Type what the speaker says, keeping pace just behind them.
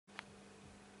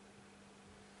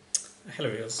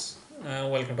Hello viewers,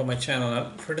 welcome to my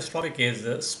channel. For this topic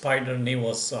is Spider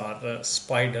Nevus or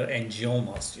Spider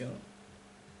Angiomas.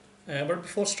 But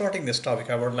before starting this topic,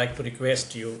 I would like to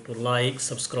request you to like,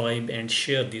 subscribe, and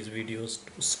share these videos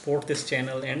to support this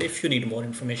channel. And if you need more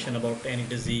information about any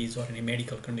disease or any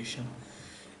medical condition,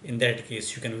 in that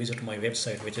case, you can visit my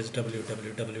website, which is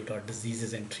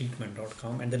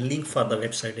www.diseasesandtreatment.com, and the link for the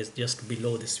website is just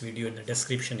below this video in the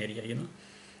description area.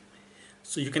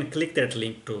 So you can click that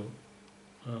link to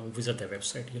visit the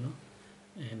website.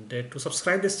 And to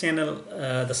subscribe this channel,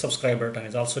 the subscribe button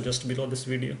is also just below this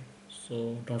video,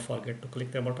 so don't forget to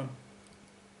click the button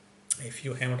if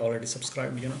you haven't already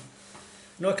subscribed.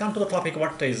 Now I come to the topic,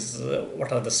 what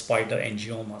are the spider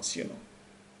angiomas?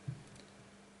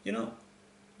 You know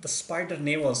the spider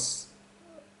nevus,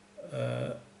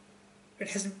 it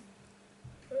has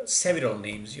several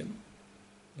names,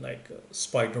 like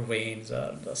spider veins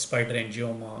or the spider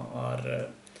angioma or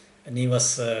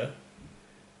nevus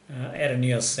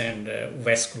areneus and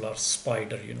vascular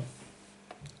spider.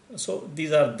 So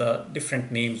these are the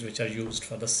different names which are used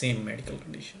for the same medical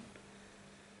condition.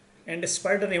 And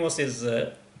spider nevus is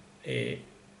a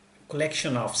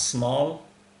collection of small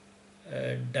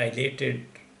dilated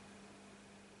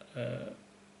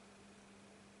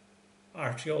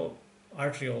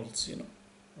arterioles,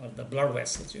 or the blood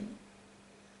vessels,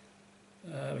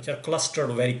 which are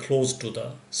clustered very close to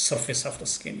the surface of the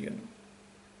skin.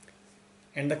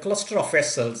 And the cluster of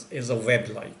vessels is a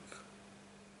web-like,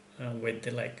 with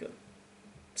a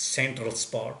central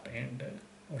spot and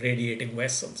radiating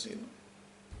vessels.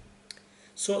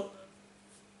 So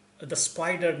the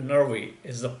spider nervi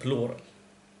is the plural,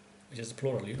 which is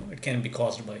plural. It can be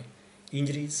caused by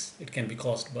injuries, it can be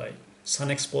caused by sun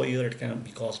exposure, it can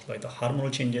be caused by the hormonal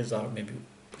changes, or maybe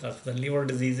because of the liver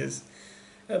diseases,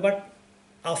 but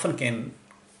often can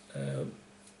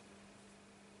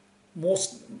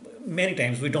many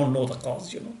times we don't know the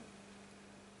cause.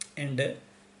 And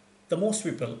the most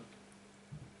people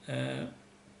they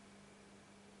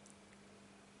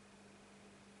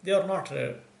are not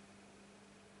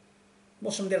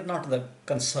most of them, they are not the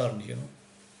concerned.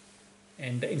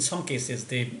 And in some cases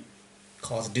they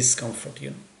cause discomfort.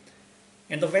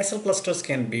 And the vessel clusters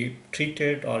can be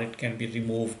treated or it can be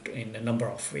removed in a number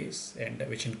of ways, and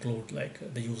which include like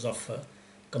the use of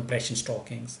compression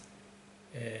stockings,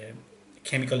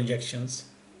 chemical injections,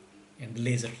 and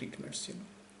laser treatments.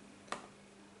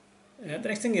 The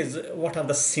next thing is, what are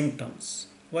the symptoms?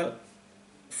 Well,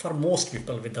 for most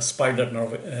people with the spider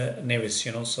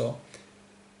nevus, so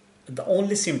the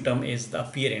only symptom is the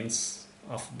appearance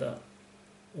of the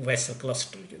vessel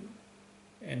cluster,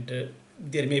 and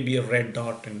there may be a red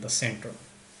dot in the center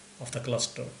of the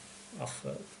cluster of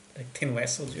like thin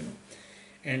vessels.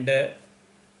 And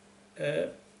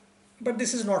but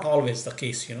this is not always the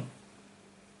case.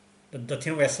 The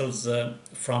thin vessels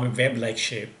from a web-like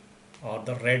shape, or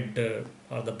the red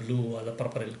or the blue or the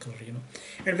purple color.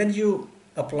 And when you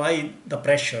apply the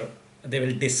pressure, they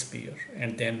will disappear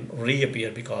and then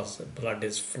reappear because blood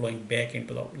is flowing back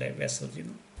into the vessels.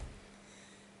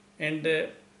 And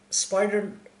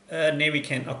spider nevi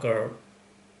can occur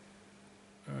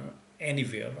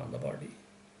anywhere on the body,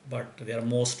 but they are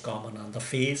most common on the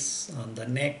face, on the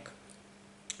neck,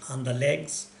 on the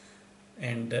legs,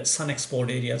 and sun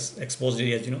exposed areas. And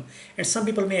some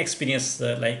people may experience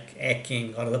like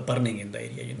aching or the burning in the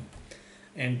area.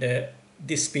 And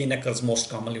this pain occurs most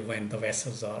commonly when the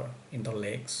vessels are in the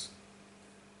legs,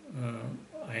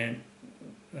 and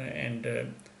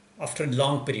after a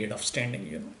long period of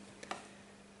standing.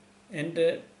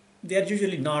 And they are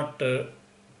usually not a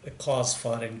cause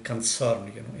for any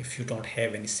concern, if you don't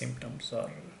have any symptoms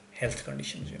or health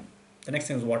conditions. The next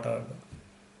thing is, when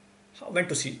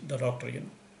to see the doctor,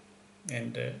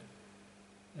 and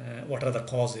what are the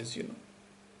causes.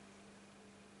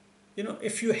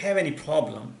 If you have any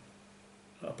problem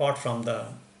apart from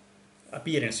the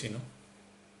appearance,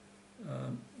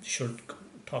 should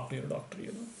talk to your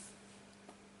doctor.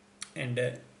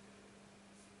 And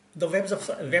the webs of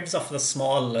the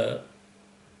small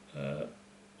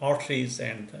arteries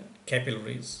and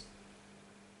capillaries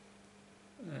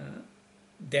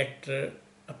that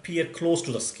appear close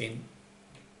to the skin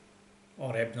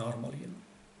or abnormal.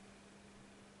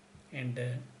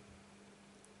 And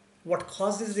what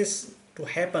causes this to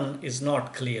happen is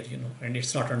not clear, and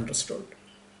it's not understood.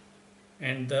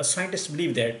 And the scientists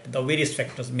believe that the various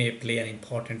factors may play an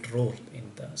important role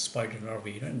in the spider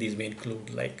nervi, and these may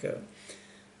include like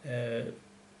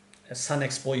sun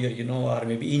exposure, or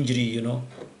maybe injury, or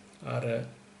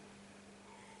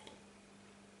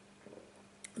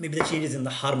maybe the changes in the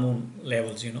hormone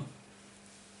levels,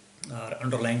 or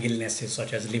underlying illnesses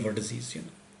such as liver disease,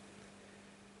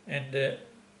 and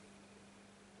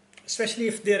especially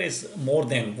if there is more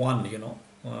than one,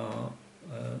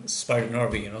 spider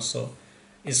nervi, so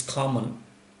is common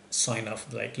sign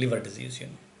of like liver disease,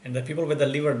 and the people with the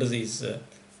liver disease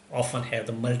often have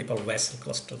the multiple vessel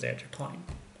clusters at a time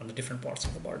on the different parts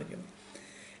of the body,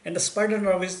 and the spider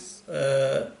nervis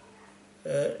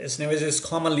is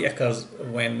commonly occurs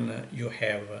when you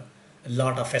have a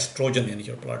lot of estrogen in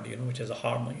your blood, which is a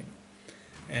hormone,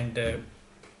 and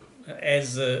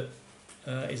as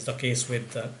is the case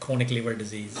with chronic liver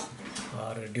disease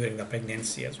or during the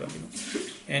pregnancy as well,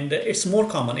 and it's more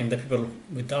common in the people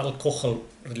with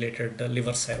alcohol-related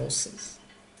liver cirrhosis,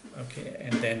 okay,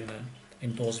 and then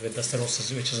in those with the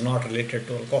cirrhosis which is not related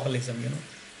to alcoholism,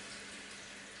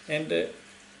 and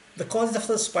the causes of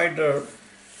the spider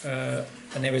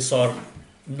nevus are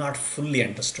not fully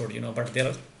understood, but there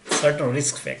are certain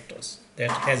risk factors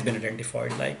that has been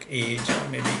identified, like age or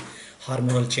maybe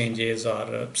hormonal changes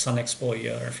or sun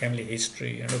exposure, family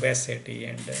history, and obesity,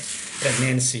 and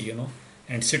pregnancy,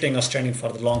 and sitting or standing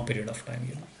for the long period of time,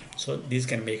 so these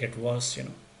can make it worse,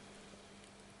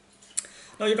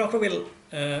 Now your doctor will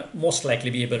most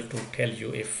likely be able to tell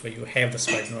you if you have the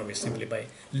spider nevus simply by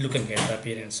looking at the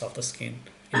appearance of the skin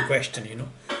in question,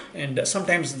 and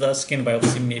sometimes the skin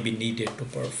biopsy may be needed to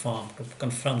perform to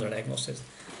confirm the diagnosis.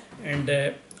 And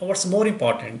what's more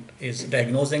important is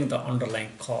diagnosing the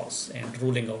underlying cause and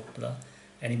ruling out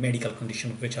any medical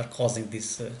conditions which are causing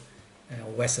these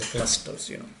vessel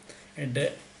clusters,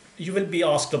 And you will be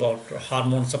asked about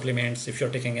hormone supplements if you're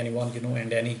taking any one,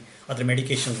 and any other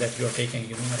medications that you're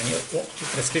taking, or any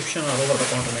prescription or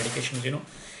over-the-counter medications,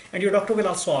 And your doctor will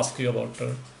also ask you about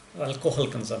alcohol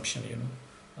consumption,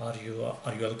 Are you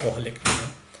alcoholic,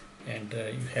 and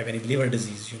you have any liver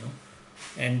disease,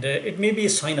 And it may be a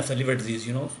sign of the liver disease,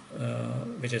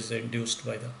 which is induced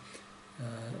by the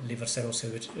liver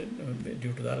cirrhosis, which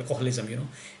due to the alcoholism,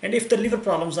 And if the liver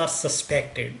problems are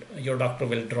suspected, your doctor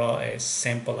will draw a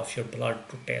sample of your blood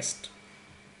to test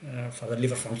for the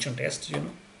liver function test,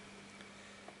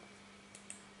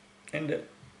 And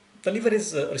the liver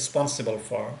is responsible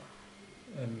for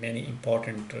many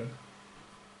important,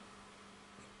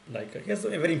 it has a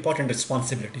very important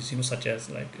responsibilities, such as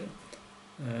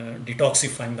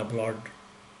detoxifying the blood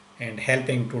and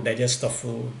helping to digest the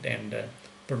food and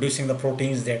producing the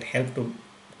proteins that help to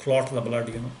clot the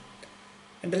blood,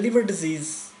 And the liver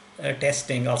disease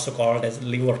testing, also called as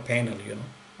liver panel,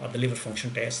 or the liver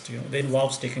function test, they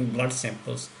involves taking blood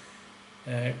samples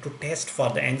to test for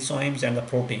the enzymes and the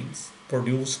proteins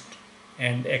produced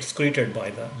and excreted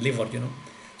by the liver,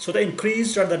 So the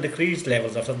increased or the decreased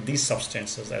levels of these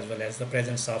substances, as well as the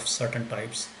presence of certain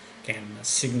types, can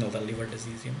signal the liver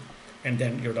disease, And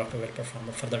then your doctor will perform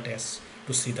the further tests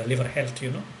to see the liver health,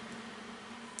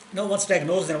 Now once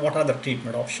diagnosed, then what are the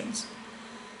treatment options?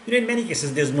 In many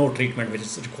cases there's no treatment which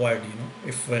is required,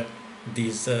 if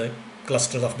these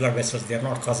clusters of blood vessels, they are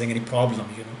not causing any problem,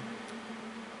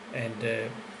 And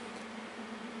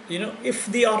if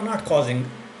they are not causing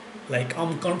like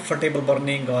uncomfortable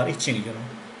burning or itching,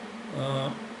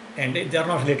 and they are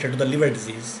not related to the liver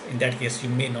disease, in that case you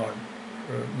may not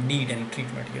need any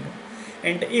treatment,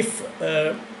 And if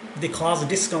they cause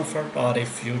discomfort, or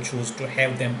if you choose to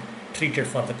have them treated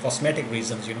for the cosmetic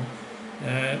reasons,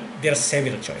 there are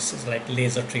several choices like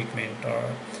laser treatment,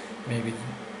 or maybe,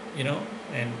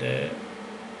 and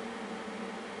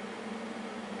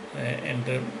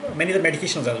many other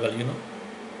medications as well,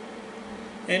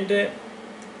 And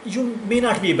you may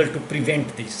not be able to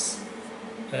prevent this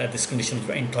condition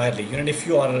entirely, And if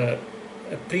you are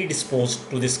predisposed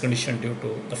to this condition due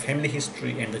to the family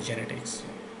history and the genetics,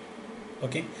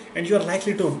 okay, and you are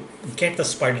likely to get the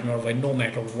spider nervi no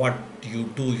matter what you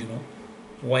do,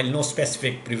 while no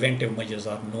specific preventive measures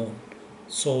are known.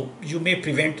 So you may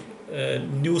prevent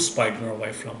new spider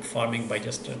nervi from forming by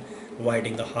just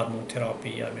avoiding the hormone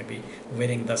therapy, or maybe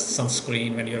wearing the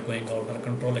sunscreen when you're going out, or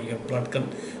controlling your blood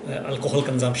alcohol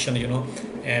consumption,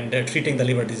 and treating the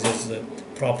liver disease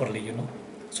properly,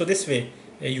 So this way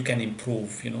you can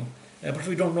improve, but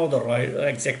we don't know the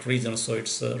exact reasons, so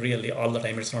it's really all the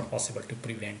time it's not possible to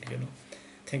prevent,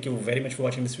 Thank you very much for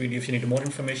watching this video. If you need more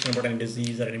information about any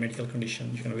disease or any medical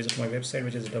condition, you can visit my website,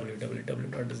 which is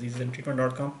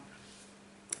www.diseasesandtreatment.com.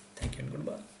 Thank you and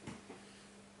goodbye.